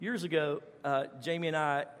Years ago, Jamie and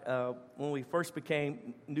I, when we first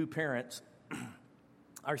became new parents,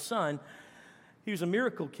 our son, he was a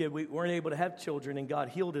miracle kid. We weren't able to have children, and God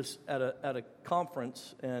healed us at a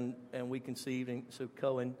conference, and we conceived, and so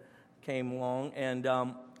Cohen came along, and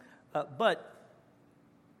but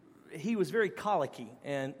he was very colicky,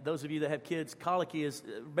 and those of you that have kids, colicky is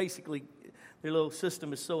basically their little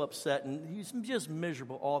system is so upset, and he's just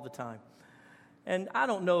miserable all the time. And I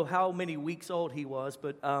don't know how many weeks old he was,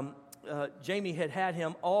 but Jamie had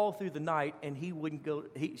him all through the night, and he wouldn't go.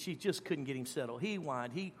 She just couldn't get him settled. He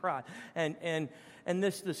whined, he cried, and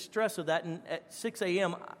the stress of that. And at 6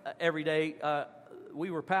 a.m. every day, we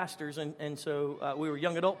were pastors, and so we were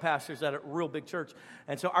young adult pastors at a real big church.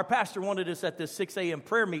 And so our pastor wanted us at this 6 a.m.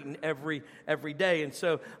 prayer meeting every day. And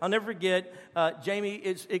so I'll never forget, Jamie,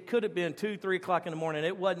 it could have been 2, 3 o'clock in the morning.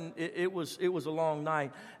 It wasn't. It was a long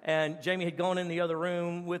night. And Jamie had gone in the other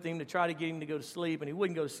room with him to try to get him to go to sleep, and he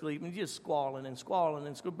wouldn't go to sleep. And he just squalling.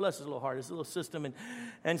 Bless his little heart, his little system.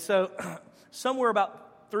 And so somewhere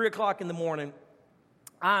about 3 o'clock in the morning,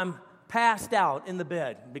 I'm passed out in the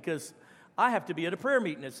bed because I have to be at a prayer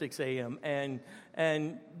meeting at 6 a.m.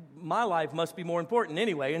 and my life must be more important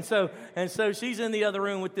anyway. And so she's in the other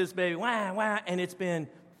room with this baby, wah, wah, and it's been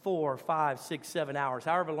 4, 5, 6, 7 hours,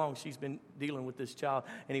 however long she's been dealing with this child,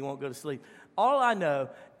 and he won't go to sleep. All I know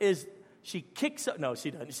is she kicks up. No,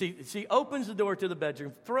 she doesn't. She opens the door to the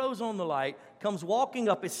bedroom, throws on the light, comes walking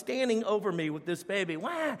up, is standing over me with this baby,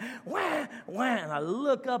 wah, wah, wah, and I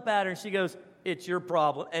look up at her, and she goes, "It's your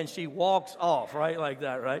problem," and she walks off, right, like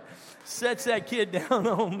that, right? Sets that kid down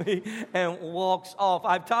on me and walks off.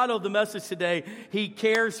 I've titled the message today, "He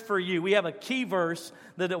Cares for You." We have a key verse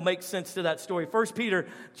that'll make sense to that story. 1 Peter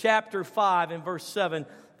chapter 5 and verse 7.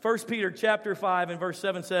 1 Peter chapter 5 and verse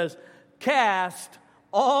 7 says, "Cast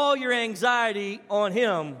all your anxiety on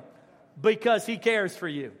him because he cares for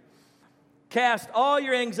you." Cast all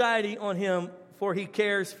your anxiety on him, for he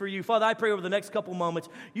cares for you. Father, I pray over the next couple moments,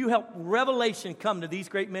 you help revelation come to these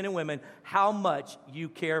great men and women how much you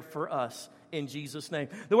care for us in Jesus' name.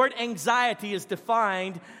 The word anxiety is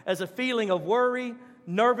defined as a feeling of worry,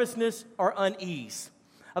 nervousness, or unease.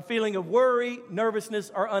 A feeling of worry,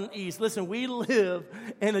 nervousness, or unease. Listen, we live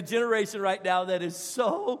in a generation right now that is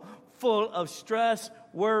so full of stress,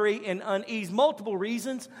 worry, and unease. Multiple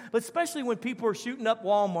reasons, but especially when people are shooting up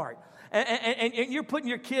Walmart. And you're putting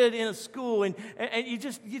your kid in a school, and you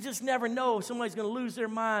just never know if somebody's going to lose their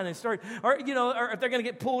mind and start, or if they're going to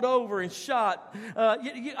get pulled over and shot.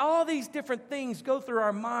 All these different things go through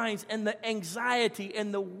our minds, and the anxiety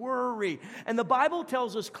and the worry. And the Bible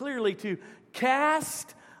tells us clearly to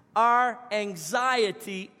cast our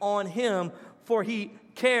anxiety on him, for he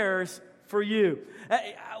cares for you.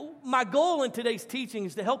 My goal in today's teaching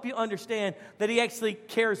is to help you understand that he actually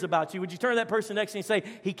cares about you. Would you turn to that person next to you and say,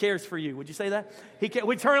 "He cares for you"? Would you say that?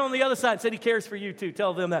 We turn on the other side and say, "He cares for you too."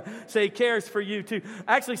 Tell them that. Say, "He cares for you too."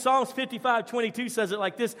 Actually, Psalms 55:22 says it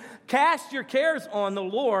like this: "Cast your cares on the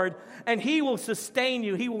Lord, and he will sustain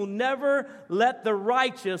you. He will never let the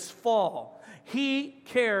righteous fall." He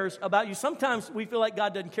cares about you. Sometimes we feel like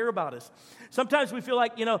God doesn't care about us. Sometimes we feel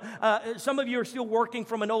like, some of you are still working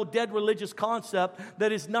from an old dead religious concept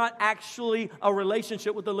that is not actually a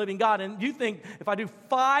relationship with the living God. And you think, if I do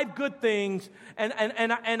 5 good things and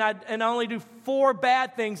I only do 4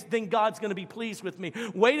 bad things, then God's going to be pleased with me.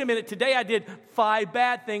 Wait a minute, today I did 5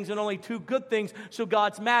 bad things and only 2 good things, so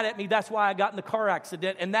God's mad at me. That's why I got in the car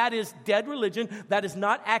accident. And that is dead religion. That is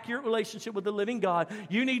not accurate relationship with the living God.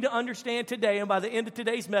 You need to understand today, and by the end of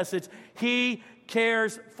today's message, he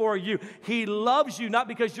cares for you. He loves you not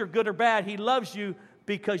because you're good or bad. He loves you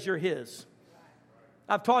because you're his.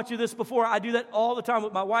 I've taught you this before. I do that all the time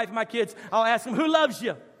with my wife and my kids. I'll ask them, "Who loves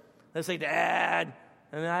you?" They say, "Dad."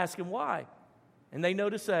 And I ask them, "Why?" And they know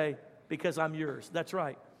to say, "Because I'm yours." That's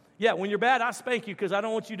right. Yeah, when you're bad, I spank you because I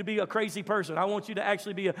don't want you to be a crazy person. I want you to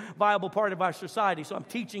actually be a viable part of our society. So I'm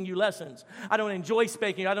teaching you lessons. I don't enjoy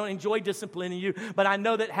spanking. I don't enjoy disciplining you, but I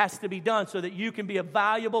know that has to be done so that you can be a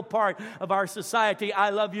valuable part of our society.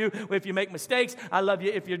 I love you if you make mistakes. I love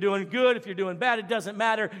you if you're doing good, if you're doing bad. It doesn't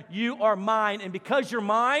matter. You are mine. And because you're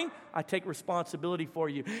mine, I take responsibility for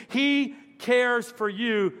you. He cares for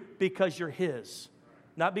you because you're his.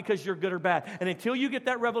 Not because you're good or bad. And until you get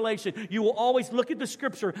that revelation, you will always look at the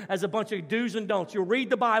scripture as a bunch of do's and don'ts. You'll read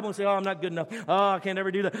the Bible and say, "Oh, I'm not good enough. Oh, I can't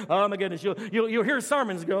ever do that. Oh, my goodness." You'll hear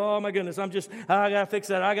sermons and go, "Oh, my goodness, I got to fix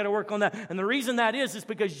that. I got to work on that." And the reason that is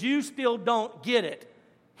because you still don't get it.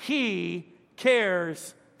 He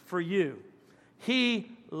cares for you.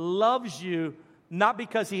 He loves you not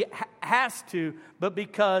because he has to, but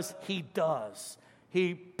because he does.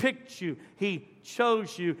 He picked you. He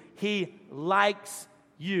chose you. He likes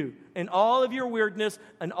you. In all of your weirdness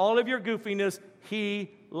and all of your goofiness,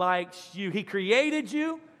 He likes you. He created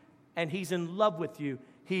you, and He's in love with you.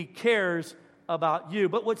 He cares about you.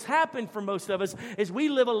 But what's happened for most of us is we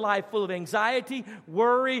live a life full of anxiety,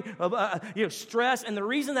 worry, stress. And the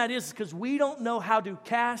reason that is because we don't know how to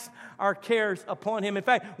cast our cares upon Him. In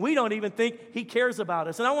fact, we don't even think He cares about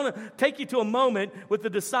us. And I want to take you to a moment with the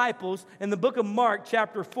disciples in the book of Mark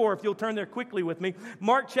chapter 4. If you'll turn there quickly with me.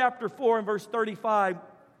 Mark chapter 4 and verse 35.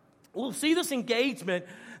 We'll see this engagement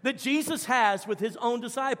that Jesus has with His own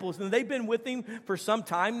disciples. And they've been with Him for some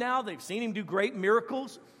time now. They've seen Him do great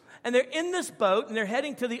miracles. And they're in this boat, and they're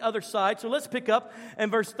heading to the other side. So let's pick up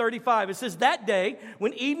in verse 35. It says, that day,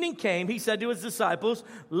 when evening came, He said to His disciples,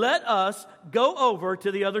 let us go over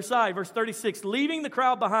to the other side. Verse 36, leaving the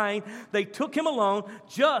crowd behind, they took Him along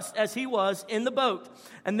just as He was in the boat.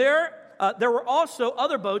 And there were also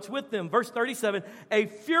other boats with them. Verse 37, a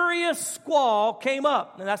furious squall came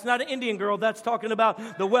up. And that's not an Indian girl. That's talking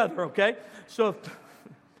about the weather, okay? So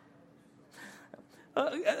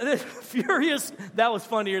furious, that was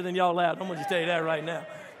funnier than y'all laughed. I'm going to tell you that right now.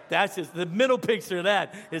 That's just, the middle picture of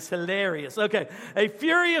that is hilarious. Okay, a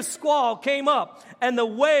furious squall came up, and the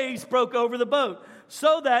waves broke over the boat,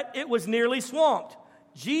 so that it was nearly swamped.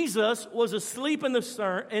 Jesus was asleep in the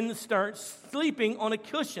stern, sleeping on a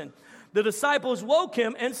cushion. The disciples woke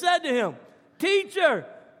Him and said to Him, Teacher,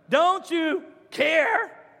 don't you care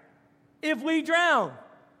if we drown?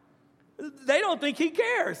 They don't think He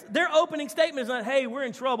cares. Their opening statement is not, hey, we're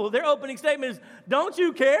in trouble. Their opening statement is, don't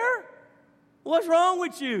you care? What's wrong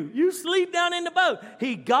with you? You sleep down in the boat.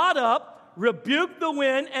 He got up, rebuked the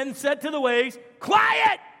wind, and said to the waves,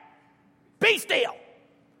 quiet, be still.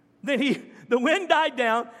 Then the wind died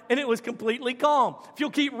down, and it was completely calm. If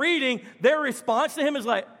you'll keep reading, their response to Him is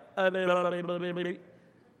like,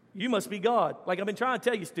 you must be God. Like I've been trying to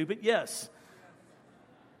tell you, stupid. Yes.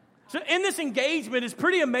 So in this engagement is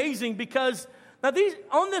pretty amazing because now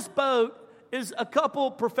on this boat is a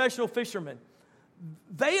couple professional fishermen.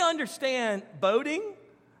 They understand boating.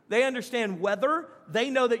 They understand weather. They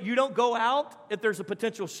know that you don't go out if there's a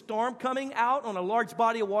potential storm coming out on a large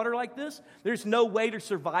body of water like this. There's no way to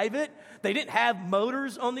survive it. They didn't have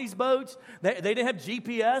motors on these boats. They didn't have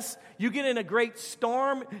GPS. You get in a great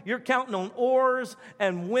storm, you're counting on oars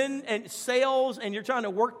and wind and sails, and you're trying to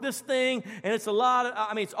work this thing. And it's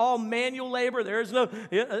it's all manual labor. There's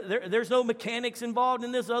no mechanics involved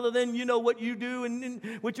in this other than what you do and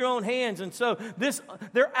with your own hands. And so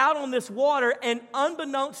they're out on this water, and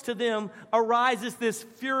unbeknownst to them arises this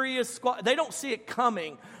furious squall. They don't see it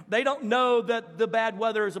coming. They don't know that the bad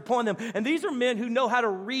weather is upon them. And these are men who know how to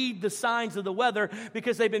read the signs of the weather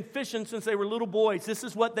because they've been fishing since they were little boys. This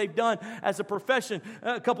is what they've done as a profession,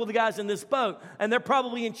 a couple of the guys in this boat. And they're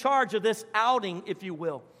probably in charge of this outing, if you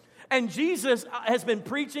will. And Jesus has been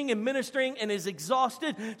preaching and ministering and is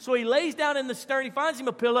exhausted. So He lays down in the stern. He finds him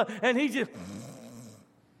a pillow, and he just...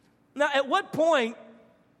 Now, at what point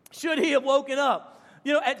should he have woken up?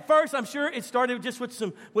 At first, I'm sure it started just with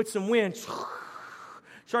some wind.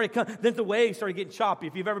 Then the waves started getting choppy.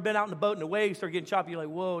 If you've ever been out in the boat and the waves started getting choppy, you're like,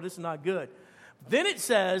 whoa, this is not good. Then it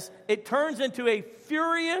says it turns into a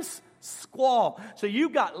furious squall. So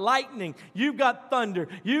you've got lightning, you've got thunder,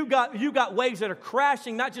 you've got waves that are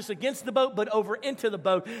crashing not just against the boat, but over into the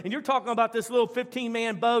boat. And you're talking about this little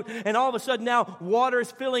 15-man boat, and all of a sudden now water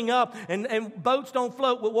is filling up, and boats don't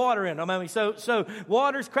float with water in them. So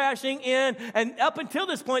water's crashing in, and up until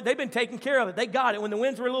this point, they've been taking care of it. They got it. When the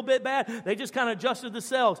winds were a little bit bad, they just kind of adjusted the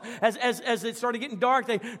sails. As it started getting dark,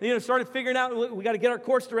 they started figuring out, we got to get our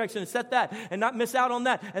course direction and set that and not miss out on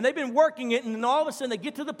that. And they've been working it, and then all of a sudden they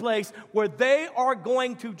get to the place where they are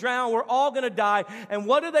going to drown. We're all going to die. And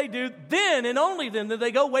what do? Then and only then do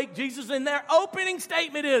they go wake Jesus. And their opening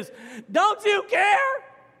statement is, don't you care?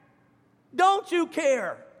 Don't you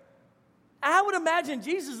care? I would imagine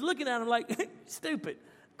Jesus looking at him like, stupid.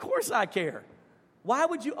 Of course I care. Why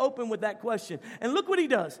would you open with that question? And look what he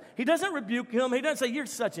does. He doesn't rebuke him. He doesn't say, you're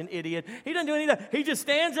such an idiot. He doesn't do any of that. He just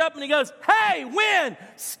stands up and he goes, hey, wind,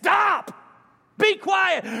 stop. Be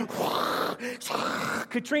quiet.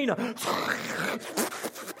 Katrina.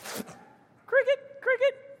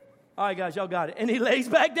 Cricket. All right, guys, y'all got it. And he lays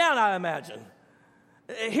back down, I imagine.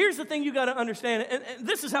 Here's the thing you got to understand, and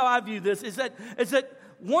this is how I view this, is that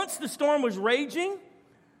once the storm was raging,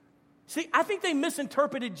 see, I think they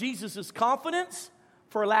misinterpreted Jesus' confidence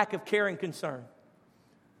for a lack of care and concern.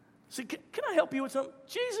 See, can I help you with something?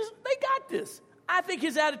 Jesus, they got this. I think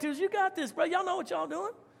his attitude is, you got this, bro. Y'all know what y'all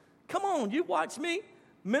doing. Come on, you watch me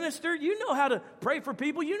minister. You know how to pray for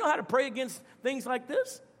people. You know how to pray against things like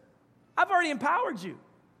this. I've already empowered you.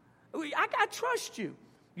 I trust you.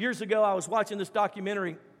 Years ago, I was watching this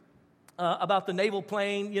documentary about the naval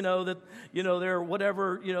plane, their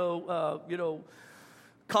whatever,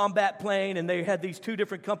 combat plane, and they had these two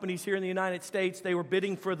different companies here in the United States. They were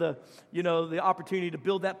bidding for the opportunity to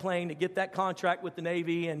build that plane, to get that contract with the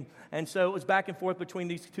Navy, and so it was back and forth between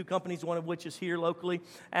these two companies, one of which is here locally,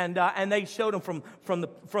 and they showed them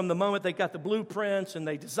from the moment they got the blueprints, and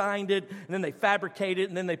they designed it, and then they fabricated it,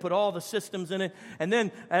 and then they put all the systems in it, and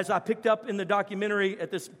then as I picked up in the documentary at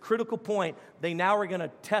this critical point, they now are going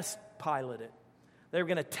to test pilot it. They were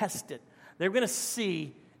going to test it. They were going to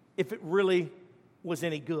see if it really was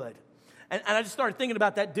any good. And I just started thinking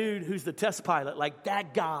about that dude who's the test pilot. Like,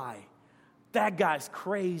 that guy's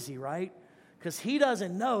crazy, right? Because he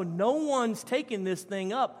doesn't know. No one's taken this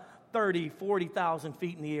thing up 30, 40,000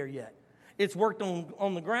 feet in the air yet. It's worked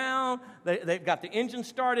on the ground. They've got the engine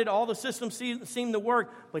started. All the systems seem to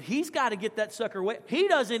work. But he's got to get that sucker away. He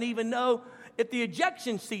doesn't even know if the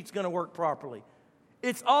ejection seat's going to work properly.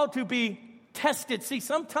 It's all to be tested. See,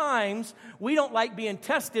 sometimes we don't like being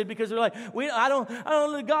tested because we're like, I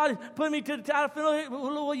don't, God put me to the battlefield.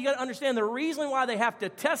 Well, you got to understand the reason why they have to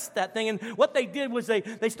test that thing. And what they did was they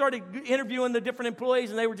started interviewing the different employees,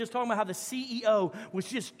 and they were just talking about how the CEO was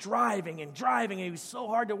just driving, and he was so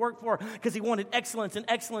hard to work for because he wanted excellence and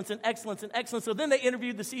excellence and excellence and excellence. So then they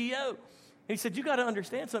interviewed the CEO, and he said, you got to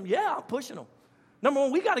understand something. Yeah, I'm pushing them. Number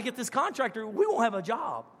one, we got to get this contractor. We won't have a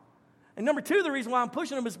job. And number two, the reason why I'm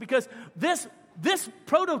pushing them is because this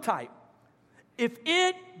prototype, if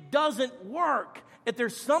it doesn't work, if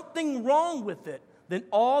there's something wrong with it, then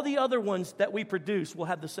all the other ones that we produce will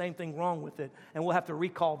have the same thing wrong with it, and we'll have to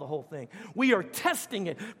recall the whole thing. We are testing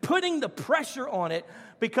it, putting the pressure on it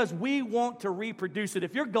because we want to reproduce it.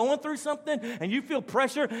 If you're going through something and you feel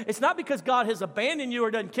pressure, it's not because God has abandoned you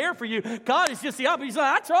or doesn't care for you. God is just the opposite. He's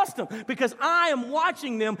like, I trust them because I am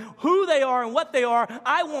watching them, who they are and what they are.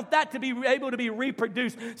 I want that to be able to be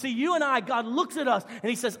reproduced. See, you and I, God looks at us and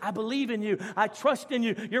he says, I believe in you. I trust in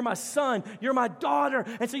you. You're my son. You're my daughter.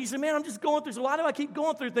 And so you say, man, I'm just going through. So why do I keep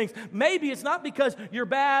going through things? Maybe it's not because you're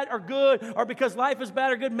bad or good or because life is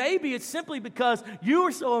bad or good. Maybe it's simply because you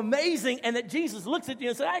are so amazing and that Jesus looks at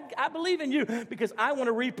you and says, I believe in you because I want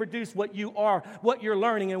to reproduce what you are, what you're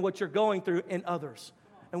learning and what you're going through in others.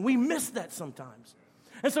 And we miss that sometimes.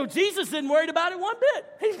 And so Jesus isn't worried about it one bit.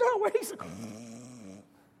 He's not worried.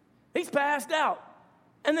 He's passed out.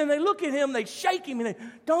 And then they look at him, they shake him, and they,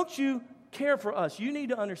 don't you care for us? You need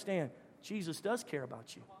to understand, Jesus does care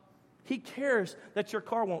about you. He cares that your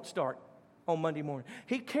car won't start on Monday morning.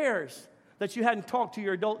 He cares that you hadn't talked to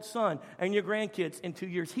your adult son and your grandkids in 2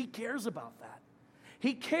 years. He cares about that.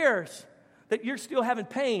 He cares that you're still having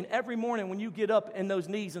pain every morning when you get up in those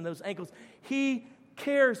knees and those ankles. He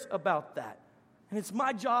cares about that. And it's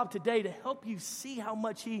my job today to help you see how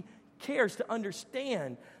much he cares, to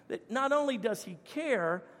understand that not only does he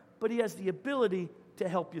care, but he has the ability to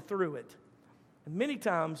help you through it. And many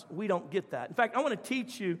times we don't get that. In fact, I want to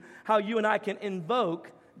teach you how you and I can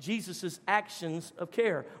invoke Jesus' actions of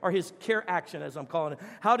care, or his care action, as I'm calling it.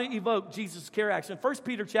 How to evoke Jesus' care action. 1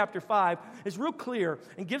 Peter chapter 5 is real clear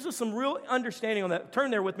and gives us some real understanding on that. Turn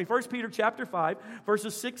there with me. 1 Peter chapter 5,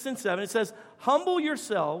 verses 6 and 7. It says, humble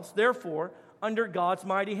yourselves, therefore, under God's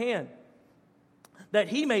mighty hand, that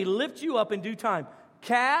he may lift you up in due time.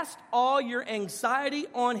 Cast all your anxiety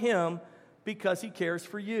on him because he cares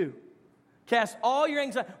for you. Cast all your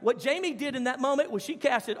anxiety. What Jamie did in that moment was she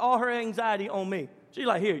casted all her anxiety on me. She's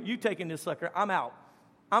like, here, you taking this sucker. I'm out.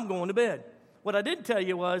 I'm going to bed. What I didn't tell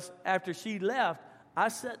you was after she left, I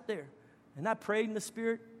sat there and I prayed in the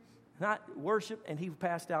Spirit and I worshiped, and he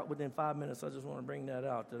passed out within 5 minutes. I just want to bring that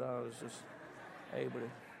out, that I was just able to.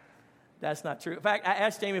 That's not true. In fact, I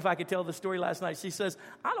asked Jamie if I could tell the story last night. She says,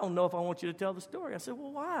 I don't know if I want you to tell the story. I said,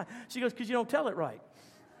 well, why? She goes, because you don't tell it right.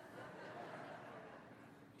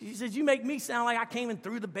 She says, you make me sound like I came and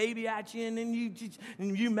threw the baby at you, and then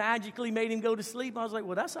you magically made him go to sleep. I was like,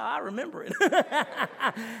 well, that's how I remember it.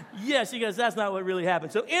 Yeah, she goes, that's not what really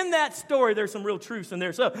happened. So in that story, there's some real truths in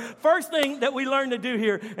there. So first thing that we learn to do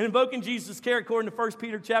here in invoking Jesus' care, according to 1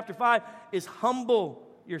 Peter chapter 5, is humble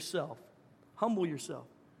yourself. Humble yourself.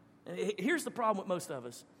 And here's the problem with most of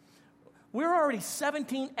us. We're already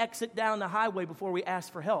 17 exit down the highway before we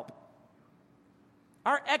ask for help.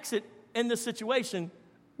 Our exit in this situation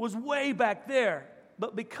was way back there.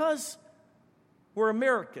 But because we're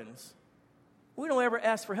Americans, we don't ever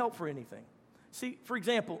ask for help for anything. See, for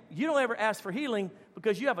example, you don't ever ask for healing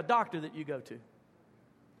because you have a doctor that you go to.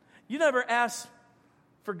 You never ask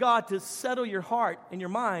for God to settle your heart and your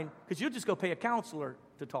mind because you'll just go pay a counselor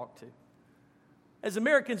to talk to. As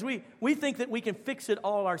Americans, we think that we can fix it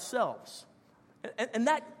all ourselves. And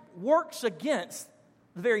that works against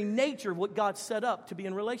the very nature of what God set up to be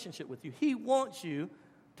in relationship with you. He wants you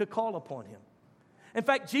to call upon him. In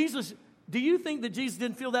fact, Jesus, do you think that Jesus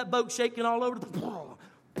didn't feel that boat shaking all over? Boom,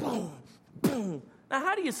 boom, boom. Now,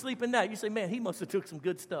 how do you sleep in that? You say, man, he must have took some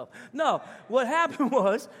good stuff. No, what happened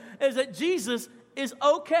is that Jesus is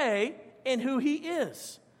okay in who he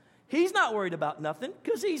is. He's not worried about nothing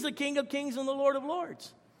because he's the King of Kings and the Lord of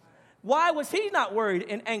Lords. Why was he not worried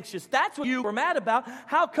and anxious? That's what you were mad about.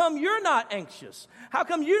 How come you're not anxious? How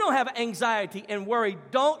come you don't have anxiety and worry?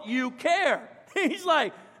 Don't you care? He's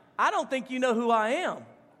like, I don't think you know who I am.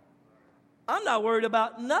 I'm not worried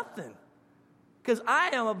about nothing because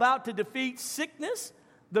I am about to defeat sickness,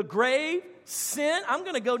 the grave, sin. I'm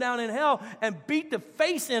going to go down in hell and beat the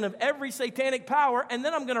face in of every satanic power, and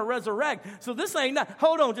then I'm going to resurrect. So this ain't not,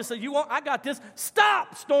 hold on, just say, you want, I got this.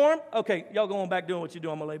 Stop, Storm. Okay, y'all go on back doing what you're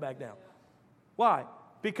doing. I'm going to lay back down. Why?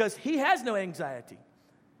 Because he has no anxiety.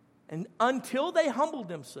 And until they humbled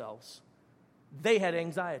themselves, they had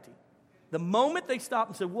anxiety. The moment they stopped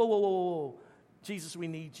and said, whoa, whoa, whoa, whoa, Jesus, we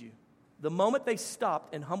need you. The moment they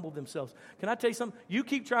stopped and humbled themselves. Can I tell you something? You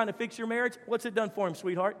keep trying to fix your marriage. What's it done for him,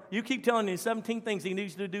 sweetheart? You keep telling him 17 things he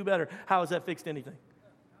needs to do better. How has that fixed anything?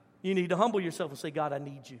 You need to humble yourself and say, God, I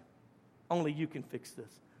need you. Only you can fix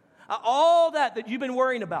this. All that you've been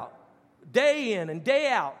worrying about, day in and day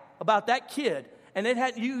out, about that kid, and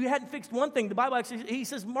you hadn't fixed one thing. The Bible actually, he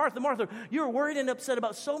says, Martha, Martha, you're worried and upset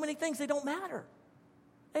about so many things. They don't matter.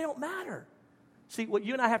 They don't matter. See, what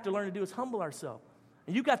you and I have to learn to do is humble ourselves.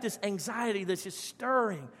 And you got this anxiety that's just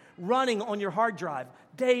stirring, running on your hard drive,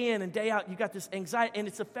 day in and day out. You got this anxiety, and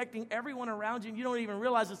it's affecting everyone around you, and you don't even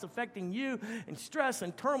realize it's affecting you, and stress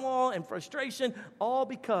and turmoil and frustration, all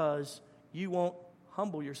because you won't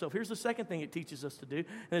humble yourself. Here's the second thing it teaches us to do,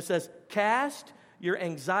 and it says, cast your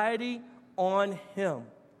anxiety on him.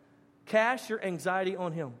 Cast your anxiety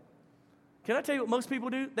on him. Can I tell you what most people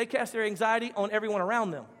do? They cast their anxiety on everyone around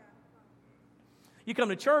them. You come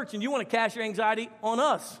to church and you want to cast your anxiety on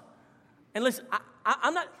us. And listen,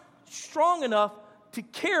 I'm not strong enough to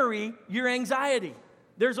carry your anxiety.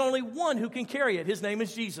 There's only one who can carry it. His name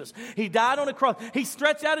is Jesus. He died on a cross. He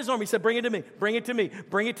stretched out his arm. He said, bring it to me, bring it to me,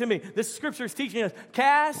 bring it to me. This scripture is teaching us,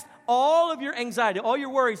 cast all of your anxiety, all your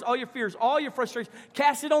worries, all your fears, all your frustrations.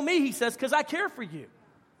 Cast it on me, he says, because I care for you.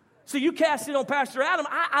 So you cast it on Pastor Adam.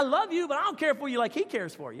 I love you, but I don't care for you like he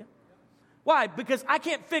cares for you. Why? Because I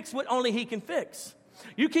can't fix what only he can fix.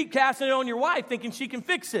 You keep casting it on your wife thinking she can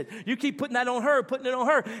fix it. You keep putting that on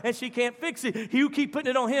her, and she can't fix it. You keep putting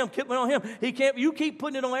it on him, he can't. You keep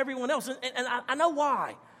putting it on everyone else. And I know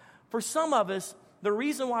why. For some of us, the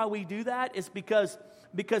reason why we do that is because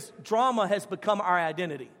drama has become our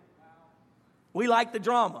identity. We like the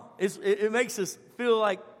drama. It makes us feel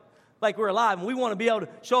like we're alive. And we want to be able to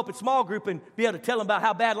show up at small group and be able to tell them about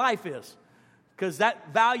how bad life is. Because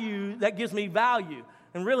that gives me value.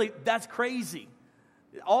 And really, that's crazy.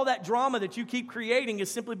 All that drama that you keep creating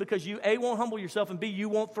is simply because you, A, won't humble yourself, and B, you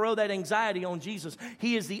won't throw that anxiety on Jesus.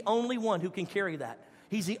 He is the only one who can carry that.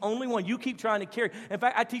 He's the only one you keep trying to carry. In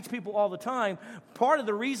fact, I teach people all the time, part of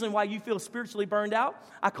the reason why you feel spiritually burned out,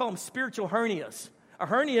 I call them spiritual hernias. A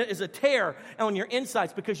hernia is a tear on your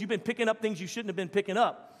insides because you've been picking up things you shouldn't have been picking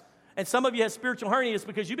up. And some of you have spiritual hernias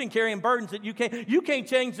because you've been carrying burdens that you can't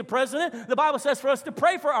change the president. The Bible says for us to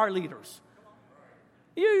pray for our leaders.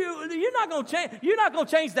 You're not going to change. You're not going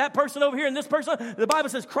to change that person over here and this person. The Bible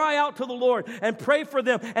says, cry out to the Lord and pray for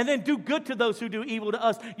them, and then do good to those who do evil to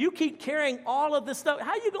us. You keep carrying all of this stuff.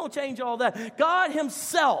 How are you going to change all that? God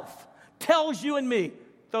Himself tells you and me,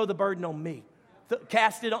 throw the burden on me.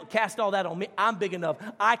 Cast all that on me. I'm big enough.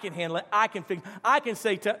 I can handle it. I can fix. I can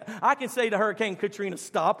say to Hurricane Katrina,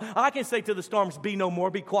 stop. I can say to the storms, be no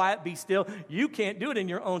more, be quiet, be still. You can't do it in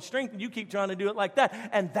your own strength, and you keep trying to do it like that.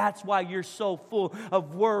 And that's why you're so full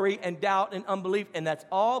of worry and doubt and unbelief. And that's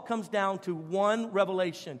all comes down to one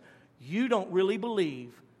revelation. You don't really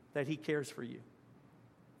believe that He cares for you.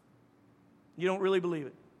 You don't really believe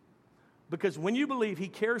it. Because when you believe He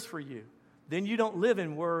cares for you, then you don't live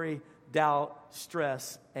in worry, doubt,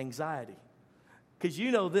 stress, anxiety. Because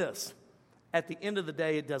you know this, at the end of the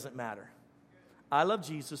day, it doesn't matter. I love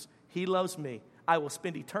Jesus. He loves me. I will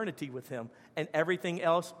spend eternity with Him. And everything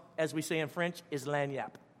else, as we say in French, is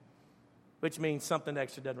lagniappe, which means something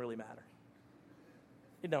extra doesn't really matter.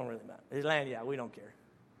 It don't really matter. It's lagniappe. We don't care.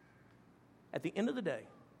 At the end of the day,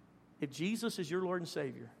 if Jesus is your Lord and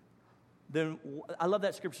Savior, then I love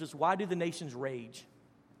that scripture says, why do the nations rage?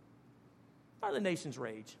 Why do the nations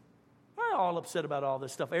rage? Why are all upset about all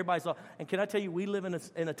this stuff? Everybody's all, and can I tell you, we live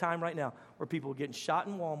in a time right now where people are getting shot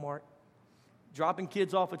in Walmart, dropping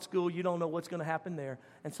kids off at school, you don't know what's going to happen there.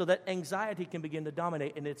 And so that anxiety can begin to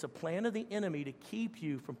dominate, and it's a plan of the enemy to keep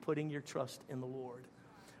you from putting your trust in the Lord.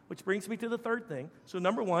 Which brings me to the third thing. So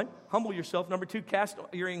number 1, humble yourself. Number 2, cast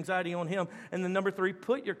your anxiety on him. And then number 3,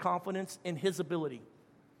 put your confidence in his ability.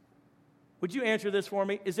 Would you answer this for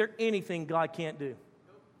me? Is there anything God can't do?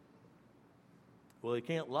 Well, he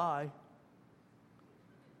can't lie.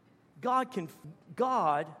 God can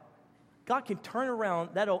turn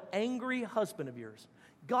around that old angry husband of yours.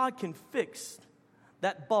 God can fix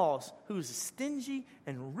that boss who's stingy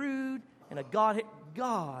and rude and a godhead.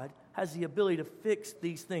 God has the ability to fix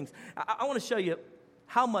these things. I want to show you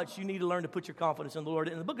how much you need to learn to put your confidence in the Lord.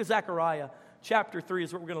 In the book of Zechariah, chapter 3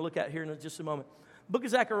 is what we're going to look at here in just a moment. The book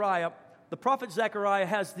of Zechariah, the prophet Zechariah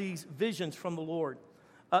has these visions from the Lord.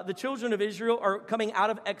 The children of Israel are coming out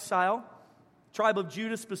of exile, tribe of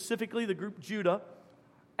Judah specifically, the group Judah.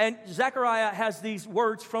 And Zechariah has these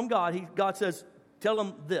words from God. God says, tell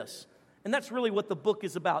them this. And that's really what the book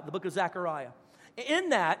is about, the book of Zechariah.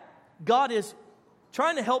 In that, God is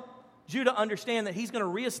trying to help Judah understand that he's going to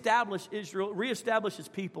reestablish Israel, reestablish his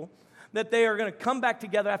people, that they are going to come back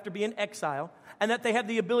together after being exiled, and that they have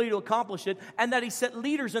the ability to accomplish it, and that he set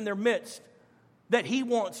leaders in their midst that he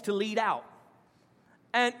wants to lead out.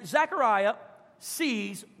 And Zechariah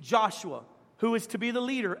sees Joshua, who is to be the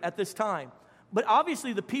leader at this time. But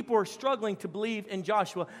obviously the people are struggling to believe in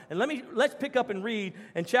Joshua. And let's pick up and read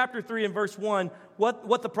in chapter 3 and verse 1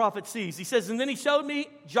 what the prophet sees. He says, and then he showed me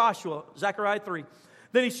Joshua, Zechariah 3.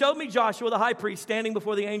 Then he showed me Joshua, the high priest, standing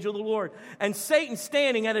before the angel of the Lord, and Satan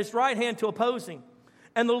standing at his right hand to oppose him.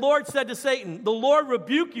 And the Lord said to Satan, the Lord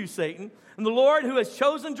rebuke you, Satan, and the Lord who has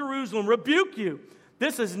chosen Jerusalem rebuke you.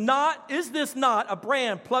 Is this not a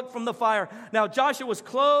brand plucked from the fire? Now Joshua was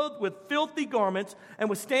clothed with filthy garments and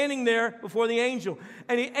was standing there before the angel.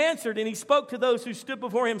 And he answered and he spoke to those who stood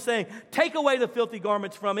before him, saying, take away the filthy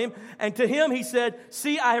garments from him. And to him he said,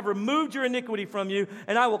 see, I have removed your iniquity from you,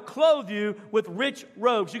 and I will clothe you with rich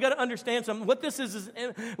robes. You got to understand something. What this is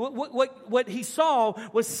what he saw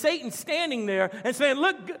was Satan standing there and saying,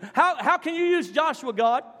 look, how can you use Joshua,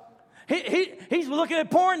 God? He's looking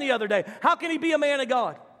at porn the other day. How can he be a man of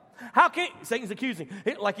God? Satan's accusing,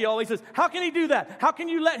 like he always says. How can he do that? How can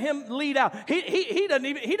you let him lead out? He doesn't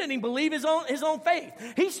even believe his own faith.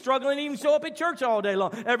 He's struggling to even show up at church all day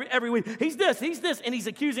long, every week. He's this, and he's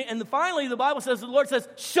accusing. And finally, the Bible says, the Lord says,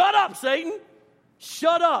 shut up, Satan.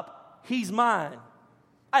 Shut up. He's mine.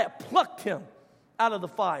 I have plucked him out of the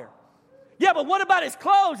fire. Yeah, but what about his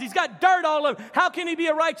clothes? He's got dirt all over. How can he be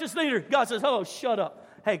a righteous leader? God says, oh, shut up.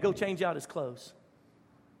 Hey, go change out his clothes.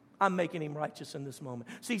 I'm making him righteous in this moment.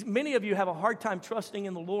 See, many of you have a hard time trusting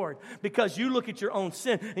in the Lord because you look at your own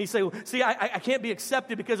sin and you say, well, see, I can't be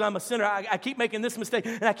accepted because I'm a sinner. I keep making this mistake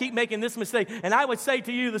and I keep making this mistake. And I would say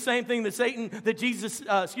to you the same thing that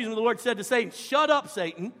the Lord said to Satan. Shut up,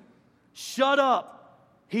 Satan. Shut up.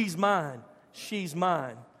 He's mine. She's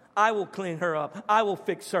mine. I will clean her up. I will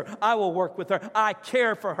fix her. I will work with her. I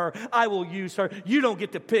care for her. I will use her. You don't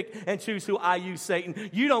get to pick and choose who I use, Satan.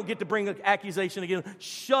 You don't get to bring an accusation against them.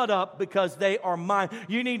 Shut up, because they are mine.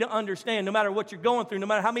 You need to understand, no matter what you're going through, no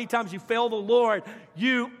matter how many times you fail the Lord,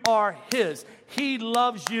 you are his. He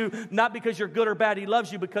loves you not because you're good or bad. He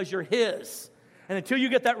loves you because you're his. And until you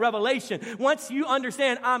get that revelation, once you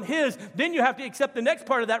understand I'm his, then you have to accept the next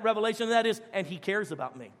part of that revelation, and that is, and he cares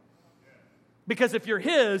about me. Because if you're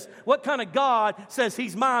his, what kind of God says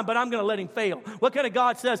he's mine, but I'm going to let him fail? What kind of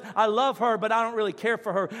God says, I love her, but I don't really care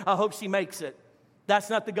for her. I hope she makes it. That's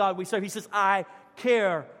not the God we serve. He says, I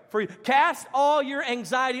care for you. Cast all your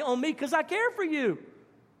anxiety on me because I care for you.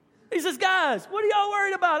 He says, guys, what are y'all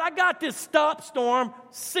worried about? I got this. Stop, storm,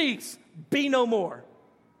 cease, be no more.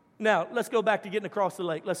 Now, let's go back to getting across the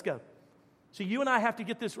lake. Let's go. So you and I have to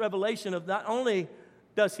get this revelation of not only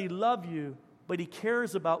does he love you, but he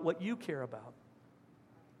cares about what you care about.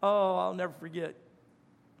 Oh, I'll never forget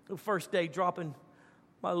the first day dropping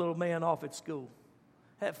my little man off at school.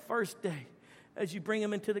 That first day, as you bring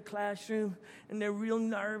them into the classroom, and they're real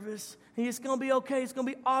nervous. And it's going to be okay. It's going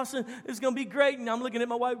to be awesome. It's going to be great. And I'm looking at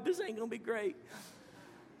my wife. This ain't going to be great.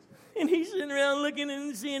 And he's sitting around looking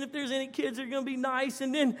and seeing if there's any kids that are going to be nice.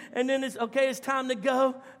 And then it's okay. It's time to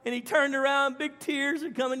go. And he turned around. Big tears are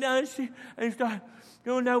coming down his cheek. And he started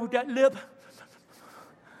going down with that lip.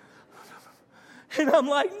 And I'm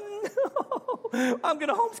like, no, I'm going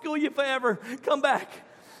to homeschool you forever. Come back.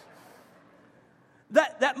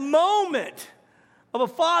 That moment of a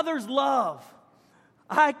father's love,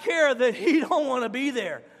 I care that he don't want to be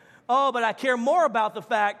there. Oh, but I care more about the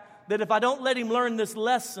fact that if I don't let him learn this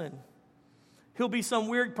lesson, he'll be some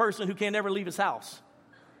weird person who can't ever leave his house.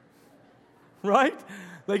 right?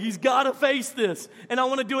 Like he's got to face this. And I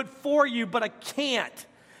want to do it for you, but I can't.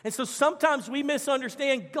 And so sometimes we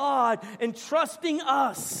misunderstand God and trusting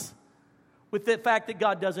us with the fact that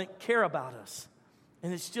God doesn't care about us.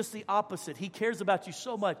 And it's just the opposite. He cares about you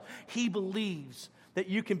so much. He believes that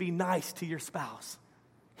you can be nice to your spouse.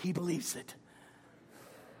 He believes it.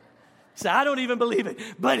 So I don't even believe it,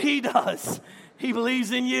 but he does. He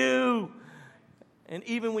believes in you. And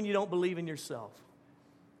even when you don't believe in yourself.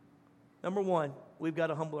 Number one, we've got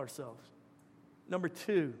to humble ourselves. Number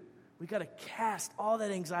two, we've got to cast all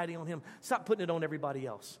that anxiety on him. Stop putting it on everybody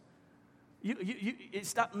else.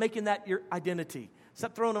 Stop making that your identity.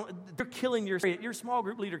 Stop throwing on. You're killing your small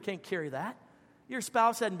group leader can't carry that. Your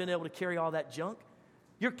spouse hadn't been able to carry all that junk.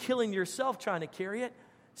 You're killing yourself trying to carry it.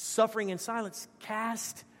 Suffering in silence.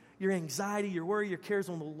 Cast your anxiety, your worry, your cares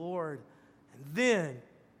on the Lord. And then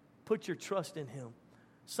put your trust in him.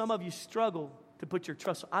 Some of you struggle to put your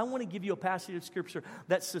trust. I want to give you a passage of scripture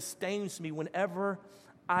that sustains me whenever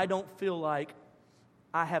I don't feel like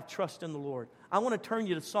I have trust in the Lord. I want to turn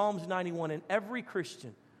you to Psalms 91, and every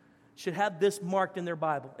Christian should have this marked in their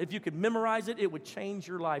Bible. If you could memorize it, it would change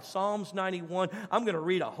your life. Psalms 91. I'm going to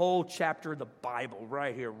read a whole chapter of the Bible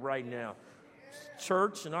right here, right now.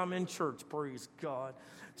 Church, and I'm in church, praise God.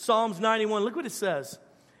 Psalms 91, look what it says.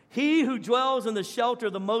 He who dwells in the shelter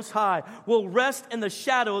of the Most High will rest in the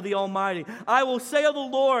shadow of the Almighty. I will say of the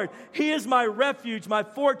Lord, He is my refuge, my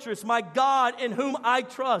fortress, my God in whom I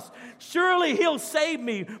trust. Surely He'll save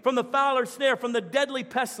me from the fowler's snare, from the deadly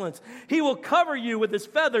pestilence. He will cover you with His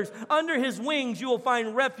feathers. Under His wings you will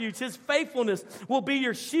find refuge. His faithfulness will be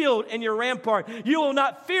your shield and your rampart. You will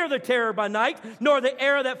not fear the terror by night, nor the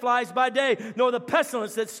arrow that flies by day, nor the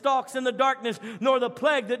pestilence that stalks in the darkness, nor the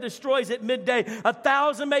plague that destroys at midday.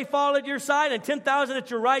 1,000 may fall at your side and 10,000 at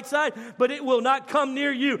your right side, but it will not come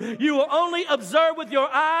near you. You will only observe with your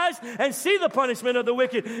eyes and see the punishment of the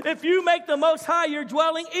wicked. If you make the Most High your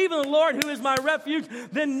dwelling, even the Lord who is my refuge,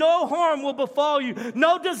 then no harm will befall you.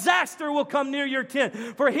 No disaster will come near your tent.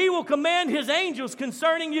 For He will command His angels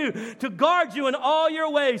concerning you to guard you in all your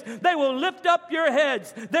ways. They will lift up their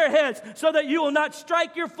heads, so that you will not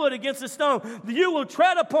strike your foot against a stone. You will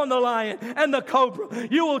tread upon the lion and the cobra.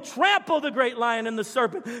 You will trample the great lion and the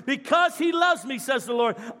serpent. Because He loves me, says the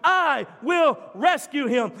Lord, I will rescue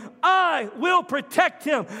him. I will protect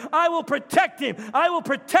him. I will protect him. I will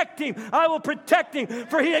protect him. I will protect him.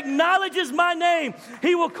 For he acknowledges my name.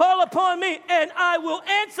 He will call upon me, and I will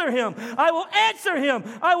answer him. I will answer him.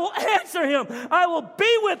 I will answer him. I will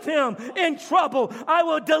be with him in trouble. I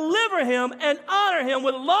will deliver him and honor him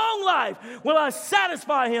with long life. Will I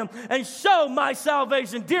satisfy him and show my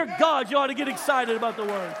salvation? Dear God, you ought to get excited about the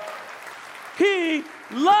word. He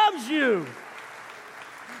loves you.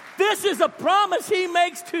 This is a promise He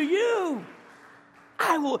makes to you.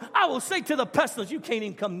 I will say to the pestilence, you can't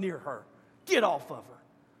even come near her. Get off of her.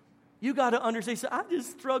 You got to understand. So I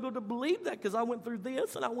just struggle to believe that because I went through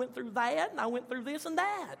this and I went through that and I went through this and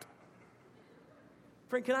that.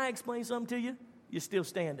 Friend, can I explain something to you? You're still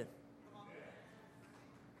standing.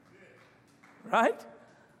 Right?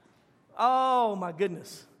 Oh, my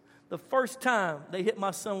goodness. The first time they hit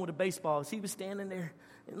my son with a baseball, he was standing there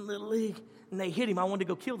in the little league, and they hit him. I wanted to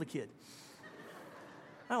go kill the kid.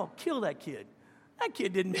 I don't kill that kid. That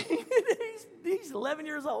kid didn't. He's 11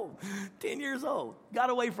 years old, 10 years old.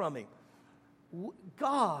 Got away from him.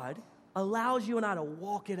 God allows you and I to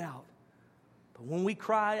walk it out. But when we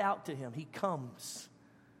cry out to Him, He comes,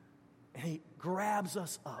 and He grabs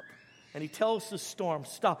us up. And He tells the storm,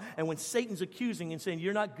 stop. And when Satan's accusing and saying,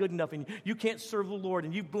 you're not good enough and you can't serve the Lord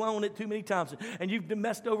and you've blown it too many times and you've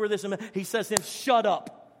messed over this, and He says to him, shut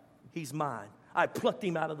up. He's mine. I plucked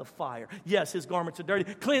him out of the fire. Yes, his garments are dirty.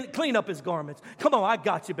 Clean up his garments. Come on, I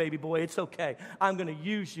got you, baby boy. It's okay. I'm going to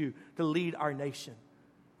use you to lead our nation.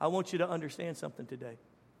 I want you to understand something today.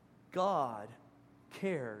 God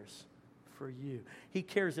cares for you. He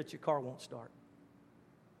cares that your car won't start.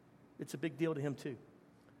 It's a big deal to Him too.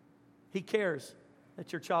 He cares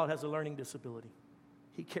that your child has a learning disability.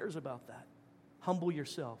 He cares about that. Humble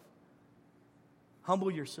yourself. Humble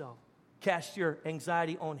yourself. Cast your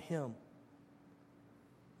anxiety on Him.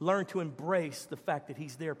 Learn to embrace the fact that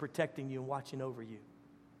He's there protecting you and watching over you.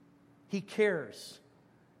 He cares.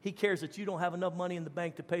 He cares that you don't have enough money in the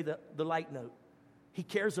bank to pay the light note. He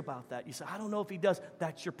cares about that. You say, I don't know if He does.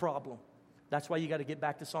 That's your problem. That's why you got to get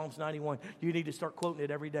back to Psalms 91. You need to start quoting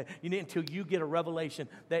it every day. You need until you get a revelation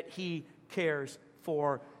that He cares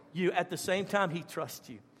for you. At the same time, He trusts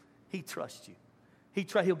you. He trusts you.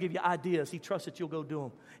 He'll give you ideas. He trusts that you'll go do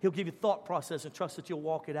them. He'll give you thought process and trust that you'll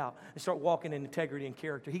walk it out and start walking in integrity and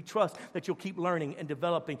character. He trusts that you'll keep learning and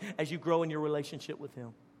developing as you grow in your relationship with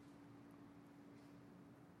Him.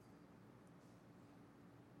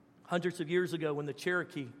 Hundreds of years ago when the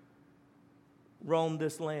Cherokee roamed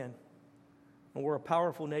this land and were a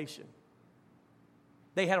powerful nation,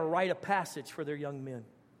 they had a rite of passage for their young men.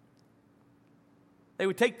 They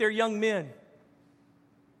would take their young men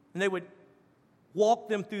and they would walk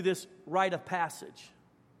them through this rite of passage,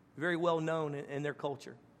 very well known in their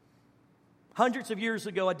culture. Hundreds of years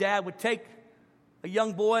ago, a dad would take a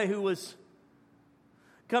young boy who was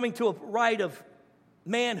coming to a rite of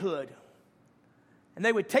manhood, and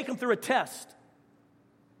they would take him through a test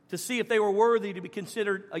to see if they were worthy to be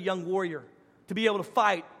considered a young warrior, to be able to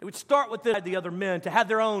fight. It would start with the other men, to have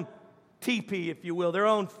their own teepee, if you will, their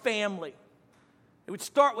own family. It would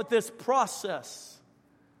start with this process.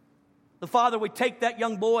 The father would take that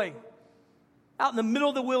young boy out in the middle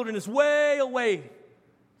of the wilderness, way away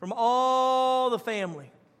from all the family.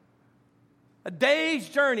 A day's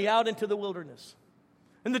journey out into the wilderness,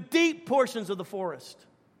 in the deep portions of the forest,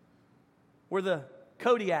 where the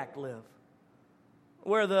Kodiak live,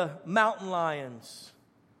 where the mountain lions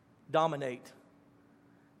dominate.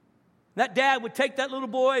 That dad would take that little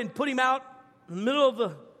boy and put him out in the middle of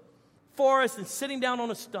the forest and sit him down on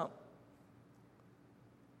a stump.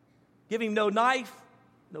 Give him no knife,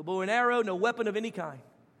 no bow and arrow, no weapon of any kind.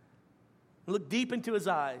 Look deep into his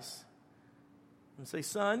eyes and say,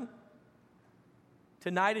 son,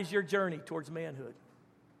 tonight is your journey towards manhood.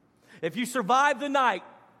 If you survive the night,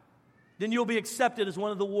 then you'll be accepted as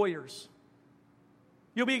one of the warriors.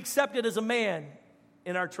 You'll be accepted as a man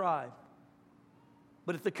in our tribe.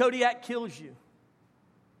 But if the Kodiak kills you,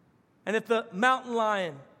 and if the mountain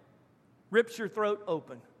lion rips your throat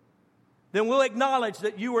open, then we'll acknowledge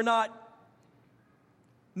that you were not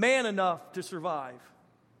man enough to survive.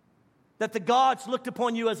 That the gods looked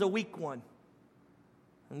upon you as a weak one,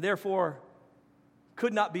 and therefore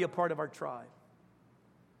could not be a part of our tribe.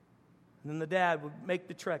 And then the dad would make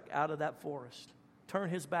the trek out of that forest,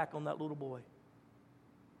 turn his back on that little boy.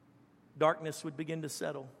 Darkness would begin to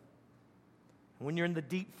settle. And when you're in the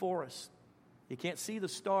deep forest, you can't see the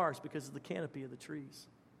stars because of the canopy of the trees.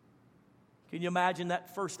 Can you imagine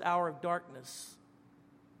that first hour of darkness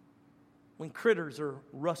when critters are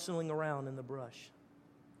rustling around in the brush?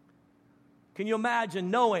 Can you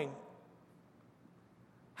imagine knowing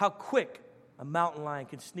how quick a mountain lion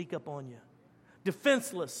can sneak up on you?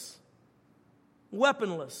 Defenseless,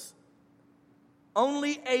 weaponless,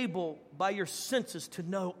 only able by your senses to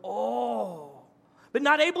know all, but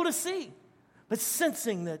not able to see, but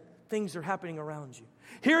sensing that things are happening around you.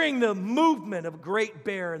 Hearing the movement of a great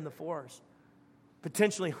bear in the forest,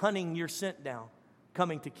 potentially hunting your scent down,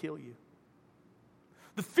 coming to kill you.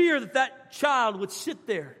 The fear that that child would sit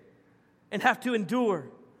there and have to endure,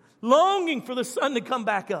 longing for the sun to come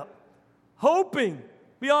back up, hoping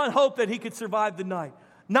beyond hope that he could survive the night,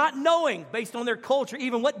 not knowing, based on their culture,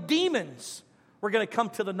 even what demons were going to come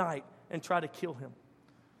to the night and try to kill him.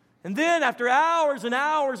 And then after hours and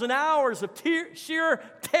hours and hours of sheer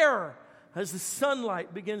terror, as the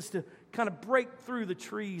sunlight begins to kind of break through the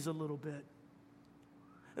trees a little bit,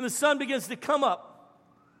 and the sun begins to come up,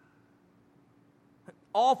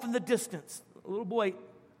 off in the distance, a little boy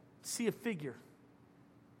see a figure.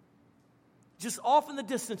 Just off in the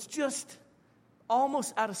distance, just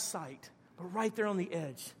almost out of sight, but right there on the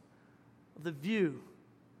edge of the view.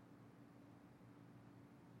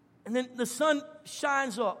 And then the sun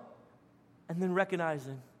shines up, and then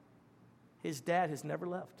recognizing his dad has never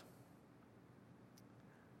left,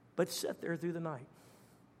 but sat there through the night,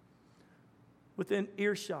 within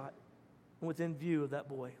earshot and within view of that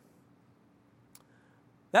boy.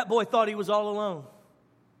 That boy thought he was all alone,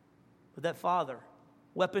 but that father,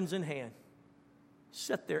 weapons in hand,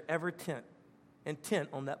 sat there ever intent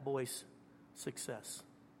on that boy's success.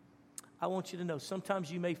 I want you to know,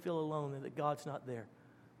 sometimes you may feel alone and that God's not there,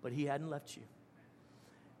 but he hadn't left you.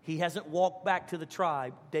 He hasn't walked back to the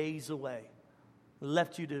tribe days away,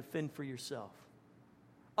 left you to fend for yourself.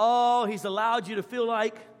 Oh, he's allowed you to feel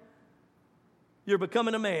like you're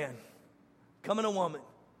becoming a man, becoming a woman.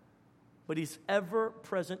 But he's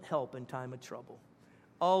ever-present help in time of trouble.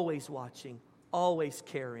 Always watching, always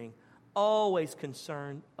caring, always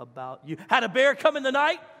concerned about you. Had a bear come in the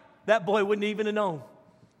night, that boy wouldn't even have known.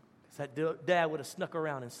 Because that dad would have snuck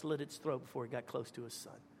around and slit its throat before he got close to his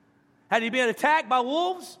son. Had he been attacked by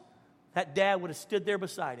wolves, that dad would have stood there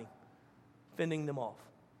beside him, fending them off.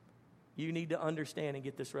 You need to understand and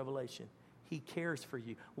get this revelation. He cares for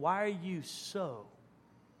you. Why are you so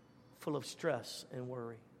full of stress and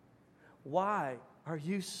worry? Why are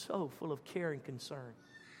you so full of care and concern?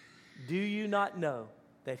 Do you not know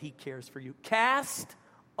that he cares for you? Cast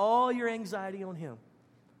all your anxiety on him,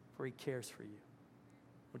 for he cares for you.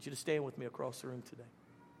 I want you to stand with me across the room today.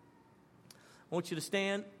 I want you to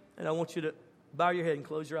stand And I want you to bow your head and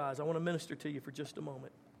close your eyes. I want to minister to you for just a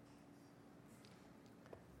moment.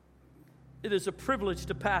 It is a privilege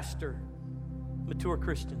to pastor mature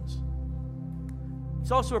Christians.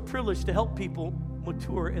 It's also a privilege to help people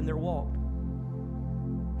mature in their walk.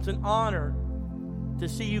 It's an honor to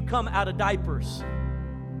see you come out of diapers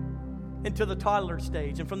into the toddler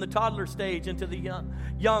stage, and from the toddler stage into the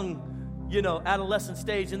young, adolescent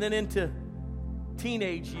stage, and then into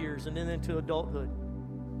teenage years, and then into adulthood.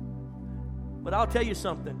 But I'll tell you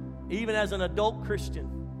something, even as an adult Christian,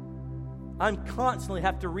 I constantly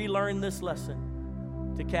have to relearn this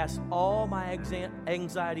lesson, to cast all my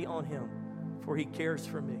anxiety on Him, for He cares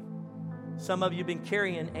for me. Some of you have been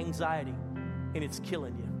carrying anxiety, and it's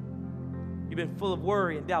killing you. You've been full of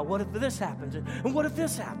worry and doubt. What if this happens? And what if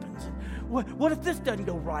this happens? And what if this doesn't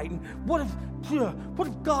go right? And what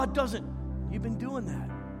if God doesn't? You've been doing that.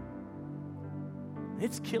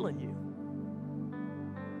 It's killing you.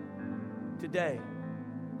 Today,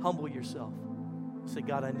 humble yourself. Say,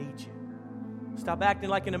 God, I need you. Stop acting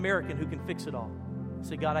like an American who can fix it all.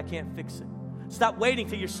 Say, God, I can't fix it. Stop waiting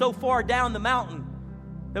till you're so far down the mountain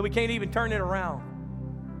that we can't even turn it around.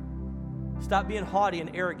 Stop being haughty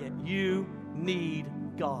and arrogant. You need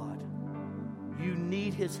God. You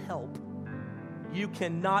need His help. You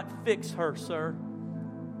cannot fix her, sir.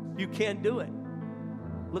 You can't do it.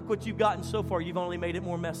 Look what you've gotten so far. You've only made it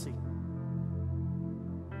more messy.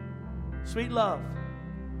 Sweet love,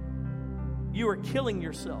 you are killing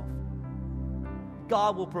yourself.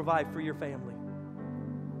 God will provide for your family.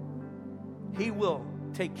 He will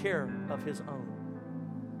take care of His own.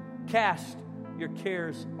 Cast your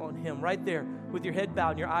cares on Him. Right there, with your head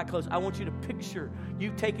bowed and your eye closed, I want you to picture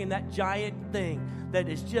you taking that giant thing that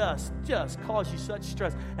is just caused you such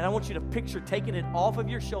stress. And I want you to picture taking it off of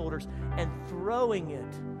your shoulders and throwing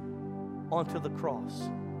it onto the cross.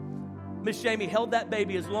 Miss Jamie held that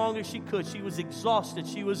baby as long as she could. She was exhausted.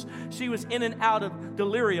 She was in and out of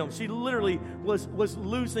delirium. She literally was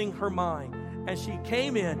losing her mind. And she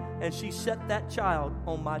came in and she set that child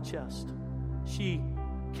on my chest. She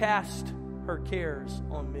cast her cares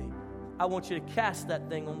on me. I want you to cast that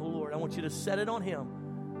thing on the Lord. I want you to set it on Him,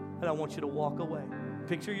 and I want you to walk away.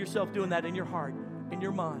 Picture yourself doing that in your heart, in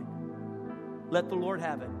your mind. Let the Lord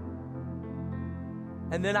have it.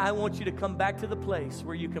 And then I want you to come back to the place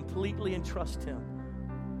where you completely entrust Him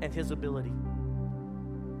and His ability.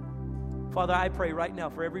 Father, I pray right now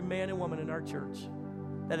for every man and woman in our church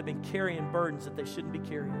that have been carrying burdens that they shouldn't be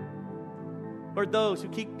carrying. Lord, those who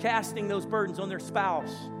keep casting those burdens on their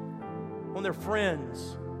spouse, on their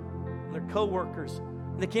friends, on their coworkers,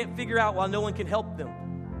 and they can't figure out why no one can help them.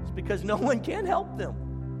 It's because no one can help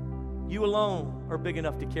them. You alone are big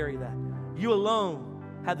enough to carry that. You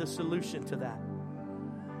alone have the solution to that.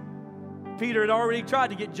 Peter had already tried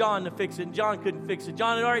to get John to fix it, and John couldn't fix it.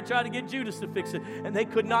 John had already tried to get Judas to fix it, and they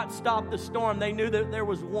could not stop the storm. They knew that there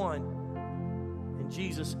was one. And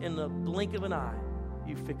Jesus, in the blink of an eye,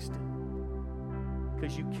 you fixed it.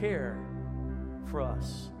 Because you care for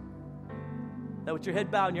us. Now, with your head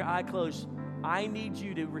bowed and your eye closed, I need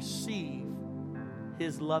you to receive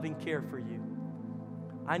His loving care for you.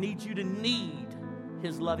 I need you to need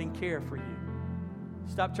His loving care for you.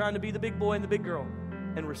 Stop trying to be the big boy and the big girl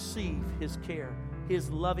and receive His care, His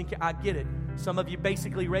loving care. I get it. Some of you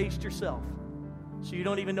basically raised yourself, so you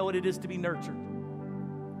don't even know what it is to be nurtured.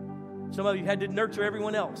 Some of you had to nurture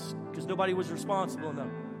everyone else because nobody was responsible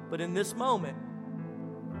enough. But in this moment,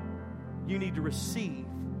 you need to receive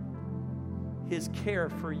His care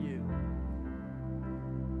for you.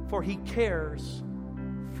 For He cares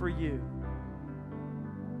for you.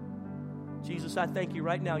 Jesus, I thank you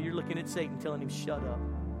right now. You're looking at Satan telling him, shut up.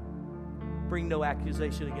 Bring no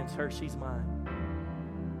accusation against her. She's mine.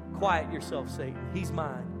 Quiet yourself, Satan. He's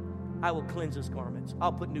mine. I will cleanse his garments.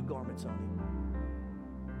 I'll put new garments on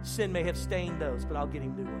him. Sin may have stained those, but I'll get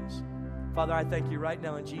him new ones. Father, I thank you right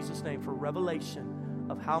now in Jesus' name for revelation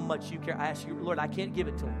of how much you care. I ask you, Lord, I can't give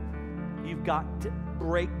it to him. You've got to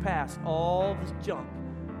break past all this junk,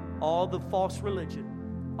 all the false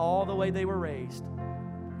religion, all the way they were raised,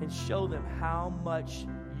 and show them how much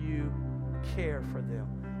you care for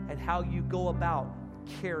them and how you go about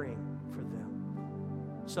caring for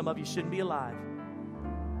them. Some of you shouldn't be alive.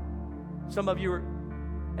 Some of you,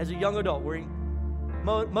 as a young adult, were in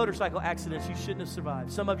motorcycle accidents you shouldn't have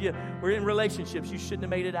survived. Some of you were in relationships you shouldn't have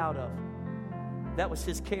made it out of. That was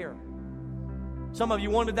His care. Some of you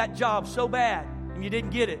wanted that job so bad and you didn't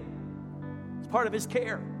get it. It's part of His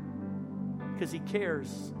care because He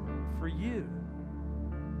cares for you.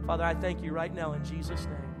 Father, I thank you right now in Jesus'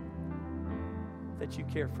 name that you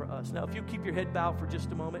care for us. Now, if you keep your head bowed for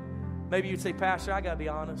just a moment, maybe you'd say, Pastor, I got to be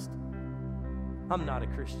honest. I'm not a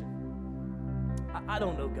Christian. I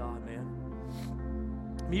don't know God, man.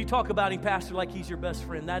 I mean, you talk about him, Pastor, like he's your best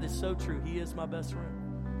friend. That is so true. He is my best friend.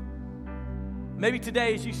 Maybe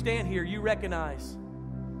today as you stand here, you recognize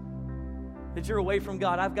that you're away from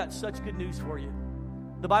God. I've got such good news for you.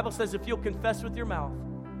 The Bible says if you'll confess with your mouth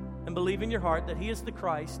and believe in your heart that he is the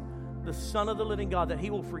Christ, the Son of the living God, that he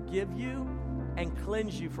will forgive you and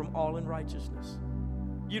cleanse you from all unrighteousness.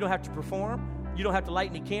 You don't have to perform. You don't have to light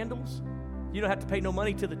any candles. You don't have to pay no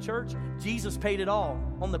money to the church. Jesus paid it all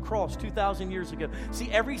on the cross 2,000 years ago. See,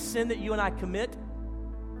 every sin that you and I commit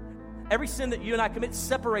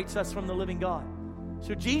separates us from the living God.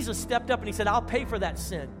 So Jesus stepped up and he said, I'll pay for that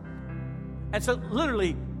sin. And so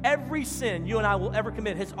literally every sin you and I will ever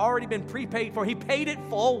commit has already been prepaid for. He paid it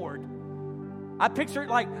forward. I picture it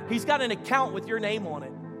like he's got an account with your name on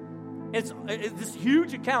it. It's this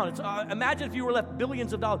huge account. Imagine if you were left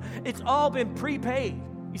billions of dollars. It's all been prepaid.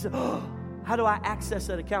 You said, oh, how do I access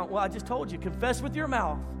that account? Well, I just told you, confess with your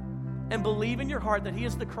mouth and believe in your heart that he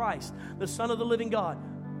is the Christ, the Son of the living God.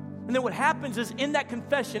 And then what happens is in that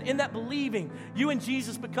confession, in that believing, you and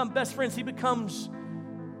Jesus become best friends. He becomes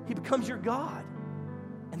your God.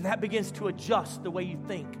 And that begins to adjust the way you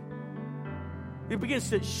think. It begins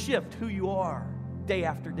to shift who you are day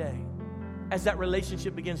after day as that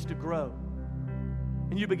relationship begins to grow.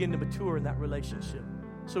 And you begin to mature in that relationship.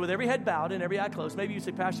 So with every head bowed and every eye closed, maybe you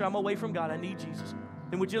say, Pastor, I'm away from God. I need Jesus.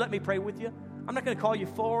 Then would you let me pray with you? I'm not going to call you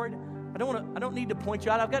forward. I don't need to point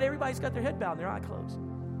you out. Everybody's got their head bowed and their eye closed.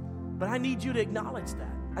 But I need you to acknowledge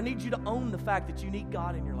that. I need you to own the fact that you need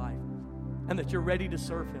God in your life and that you're ready to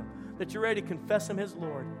serve him, that you're ready to confess him as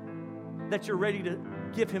Lord, that you're ready to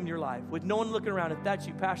give him your life with no one looking around. If that's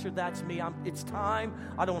you, Pastor, that's me. It's time.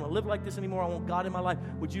 I don't want to live like this anymore. I want God in my life.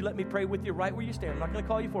 Would you let me pray with you right where you stand? I'm not going to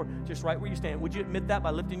call you forward. Just right where you stand. Would you admit that by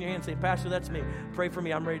lifting your hand and saying, Pastor, that's me. Pray for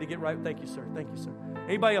me. I'm ready to get right. Thank you, sir. Thank you, sir.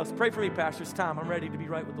 Anybody else? Pray for me, Pastor. It's time. I'm ready to be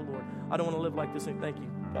right with the Lord. I don't want to live like this. Thank you.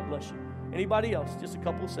 God bless you. Anybody else? Just a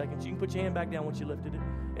couple of seconds. You can put your hand back down once you lifted it.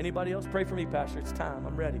 Anybody else? Pray for me, Pastor. It's time.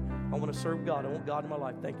 I'm ready. I want to serve God. I want God in my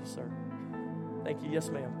life. Thank you, sir. Thank you. Yes,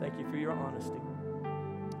 ma'am. Thank you for your honesty.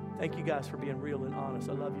 Thank you guys for being real and honest.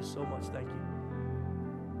 I love you so much. Thank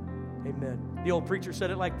you. Amen. The old preacher said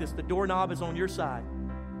it like this. The doorknob is on your side.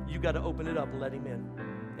 You got to open it up and let him in.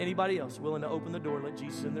 Anybody else willing to open the door and let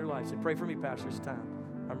Jesus in their life? Say, pray for me, Pastor. It's time.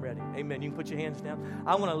 I'm ready. Amen. You can put your hands down.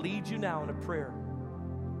 I want to lead you now in a prayer,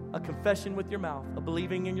 a confession with your mouth, a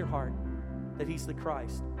believing in your heart that he's the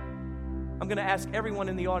Christ. I'm going to ask everyone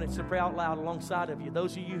in the audience to pray out loud alongside of you.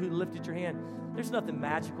 Those of you who lifted your hand, there's nothing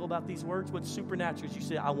magical about these words. What's supernatural is you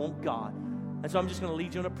say, I want God. And so I'm just going to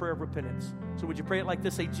lead you in a prayer of repentance. So would you pray it like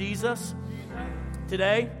this? Say, Jesus,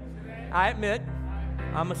 today I admit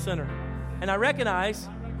I'm a sinner. And I recognize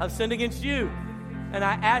I've sinned against you. And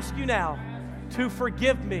I ask you now to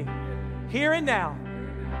forgive me. Here and now,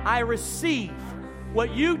 I receive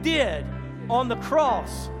what you did on the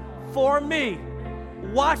cross for me,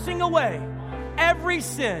 washing away every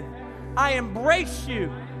sin. I embrace you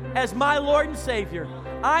as my Lord and Savior.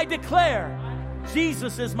 I declare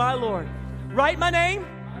Jesus is my Lord. Write my name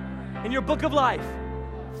in your book of life.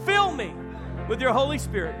 Fill me with your Holy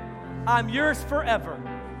Spirit. I'm yours forever.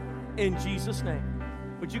 In Jesus' name.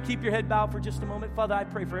 Would you keep your head bowed for just a moment? Father, I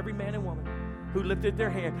pray for every man and woman who lifted their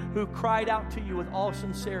hand, who cried out to you with all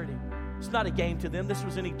sincerity. It's not a game to them. This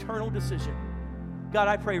was an eternal decision. God,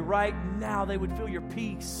 I pray right now they would feel your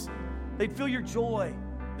peace. They'd feel your joy,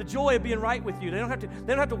 the joy of being right with you. They don't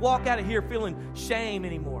have to walk out of here feeling shame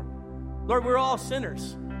anymore. Lord, we're all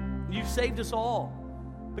sinners. You've saved us all.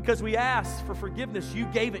 Because we asked for forgiveness, you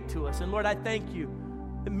gave it to us. And Lord, I thank you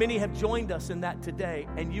that many have joined us in that today,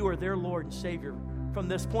 and you are their Lord and Savior. From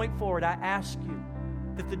this point forward, I ask you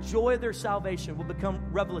that the joy of their salvation will become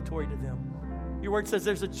revelatory to them. Your word says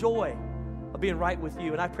there's a joy of being right with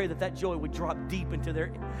you, and I pray that that joy would drop deep into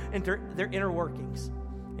their inner workings.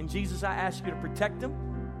 And Jesus, I ask you to protect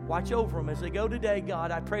them, watch over them as they go today,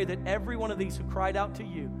 God. I pray that every one of these who cried out to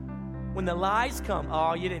you, when the lies come,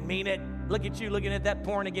 oh, you didn't mean it. Look at you looking at that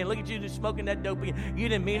porn again. Look at you just smoking that dope again. You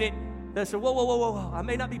didn't mean it. They'll say, whoa. I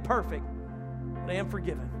may not be perfect, but I am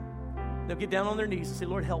forgiven. They'll get down on their knees and say,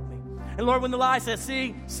 Lord, help me. And Lord, when the lie says,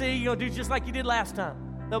 see, you're going to do just like you did last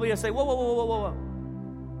time, they'll be able to say, whoa.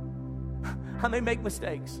 I may make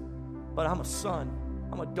mistakes, but I'm a son.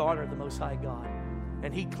 I'm a daughter of the Most High God.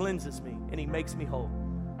 And he cleanses me, and he makes me whole.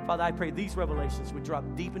 Father, I pray these revelations would drop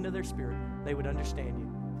deep into their spirit. They would understand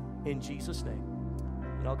you. In Jesus' name.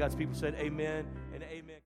 And all God's people said amen and amen.